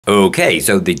Okay,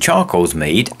 so the charcoal's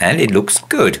made and it looks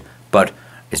good, but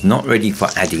it's not ready for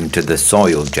adding to the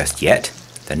soil just yet.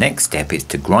 The next step is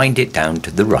to grind it down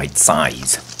to the right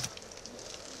size.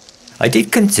 I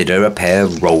did consider a pair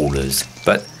of rollers,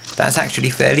 but that's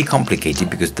actually fairly complicated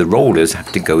because the rollers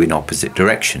have to go in opposite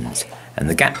directions and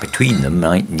the gap between them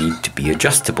might need to be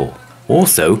adjustable.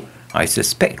 Also, I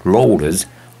suspect rollers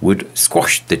would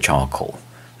squash the charcoal,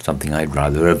 something I'd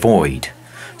rather avoid.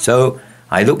 So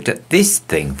I looked at this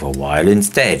thing for a while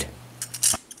instead.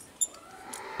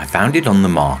 I found it on the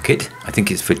market. I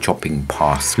think it's for chopping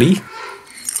parsley.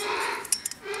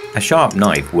 A sharp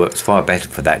knife works far better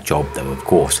for that job though, of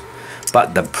course.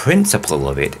 But the principle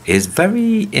of it is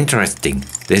very interesting.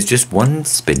 There's just one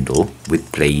spindle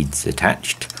with blades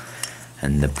attached,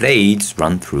 and the blades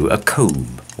run through a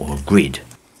comb or grid.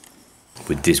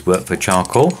 Would this work for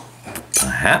charcoal?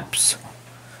 Perhaps.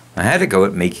 I had a go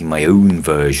at making my own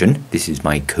version. This is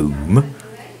my comb.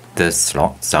 The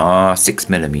slots are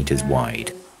 6mm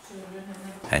wide.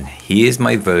 And here's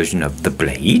my version of the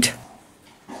blade.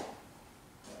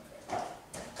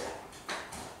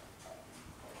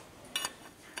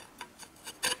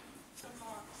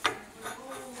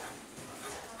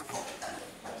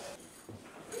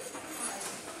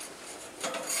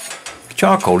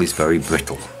 Charcoal is very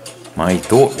brittle. My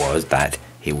thought was that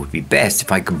it would be best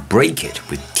if I could break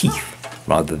it with teeth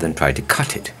rather than try to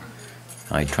cut it.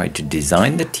 I tried to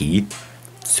design the teeth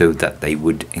so that they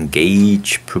would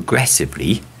engage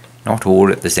progressively, not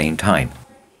all at the same time.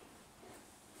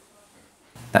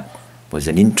 That was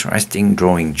an interesting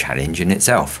drawing challenge in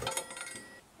itself.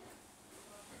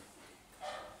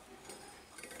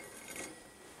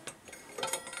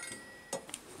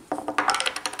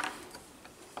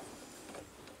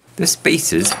 The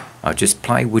spacers are just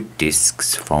plywood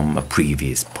discs from a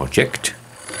previous project.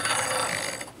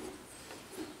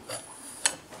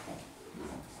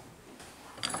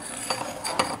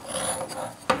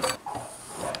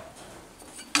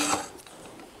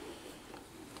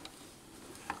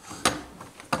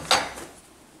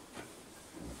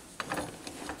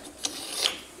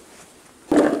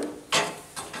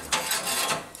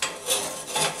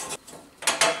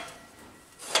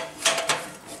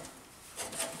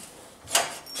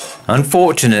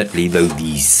 Unfortunately though,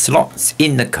 these slots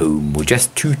in the comb were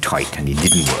just too tight and it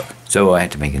didn't work, so I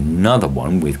had to make another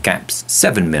one with gaps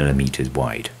 7mm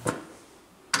wide.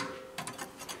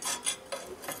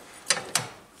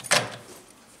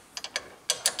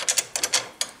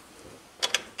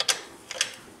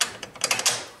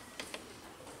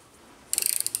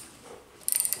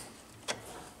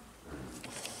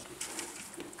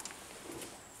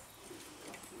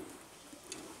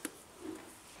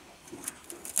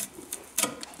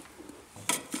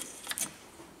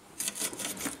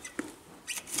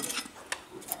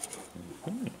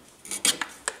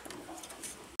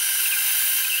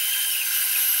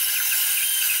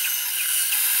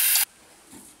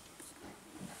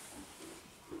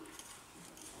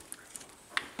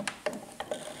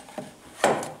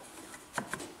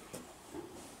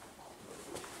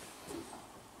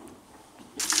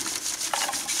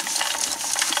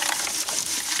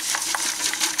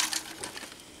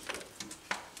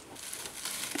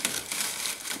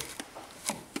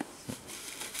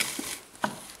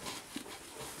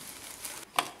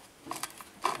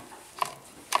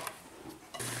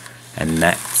 And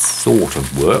that sort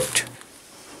of worked.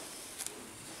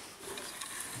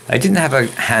 I didn't have a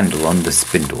handle on the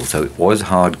spindle, so it was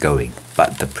hard going,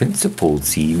 but the principle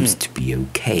seems to be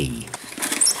okay.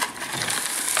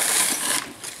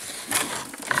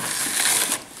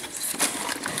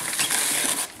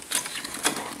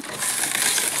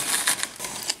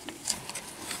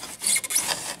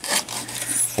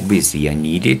 Obviously I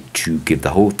needed to give the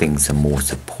whole thing some more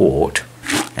support,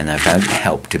 and I found it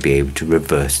helped to be able to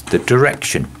reverse the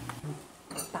direction.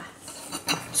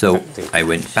 So I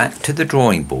went back to the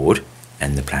drawing board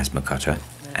and the plasma cutter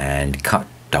and cut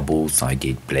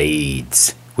double-sided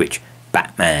blades, which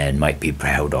Batman might be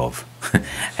proud of.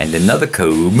 And another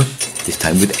comb, this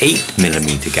time with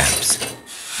 8mm gaps.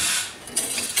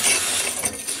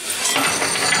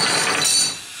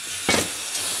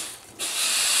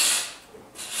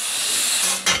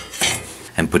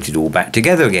 And put it all back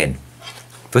together again.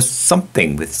 For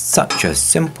something with such a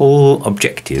simple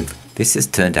objective, this has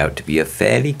turned out to be a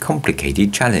fairly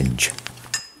complicated challenge.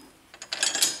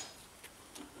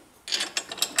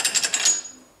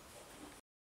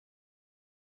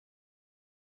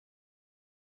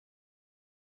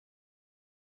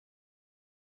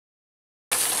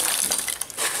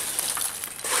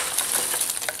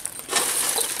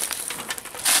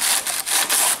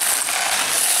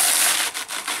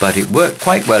 but it worked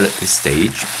quite well at this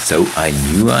stage, so I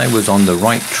knew I was on the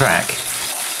right track.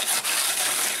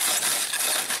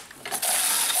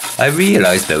 I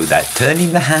realised though that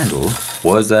turning the handle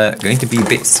was going to be a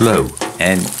bit slow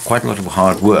and quite a lot of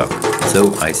hard work,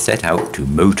 so I set out to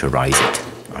motorise it.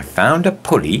 I found a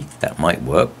pulley that might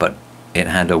work, but it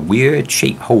had a weird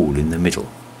shaped hole in the middle.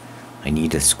 I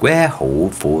need a square hole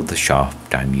for the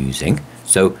shaft I'm using,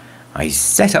 so I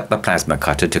set up the plasma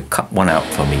cutter to cut one out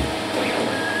for me.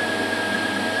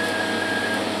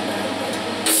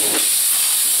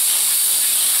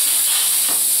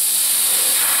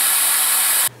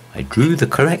 I drew the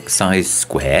correct size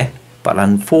square, but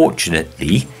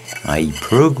unfortunately I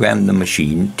programmed the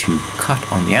machine to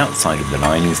cut on the outside of the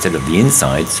line instead of the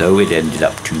inside, so it ended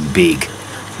up too big.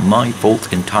 My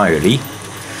fault entirely,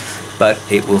 but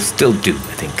it will still do,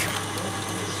 I think.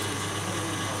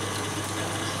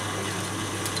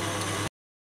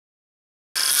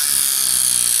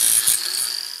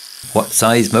 What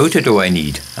size motor do I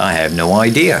need? I have no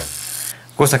idea.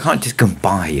 Of course, I can't just go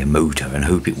buy a motor and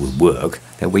hope it will work.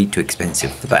 They're way too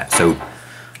expensive for that. So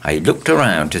I looked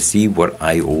around to see what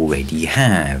I already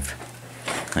have.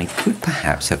 I could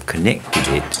perhaps have connected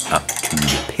it up to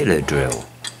the pillar drill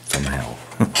somehow.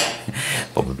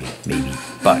 Probably, maybe.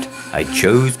 But I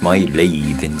chose my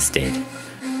lathe instead.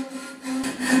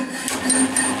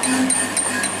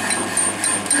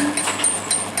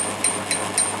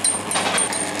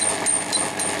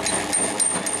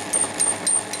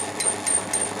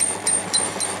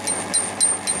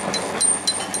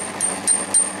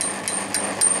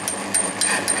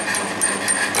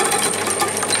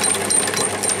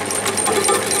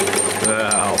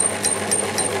 Wow.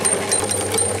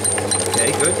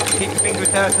 Okay, good. Keep your fingers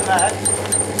down to that.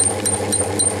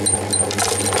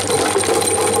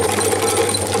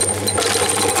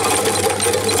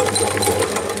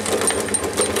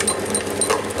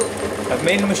 I've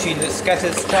made a machine that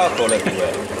scatters charcoal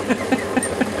everywhere.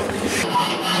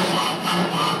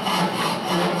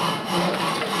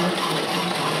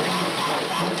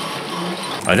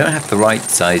 I don't have the right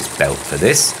size belt for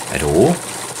this at all,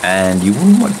 and you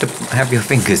wouldn't want to have your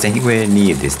fingers anywhere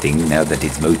near this thing now that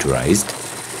it's motorized,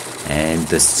 and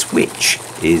the switch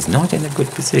is not in a good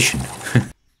position.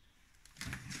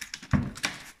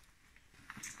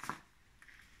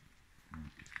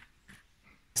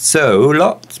 So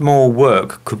lots more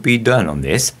work could be done on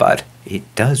this, but it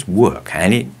does work,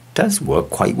 and it does work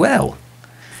quite well.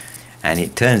 And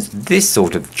it turns this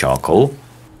sort of charcoal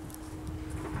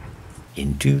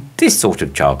into this sort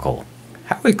of charcoal.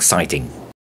 How exciting!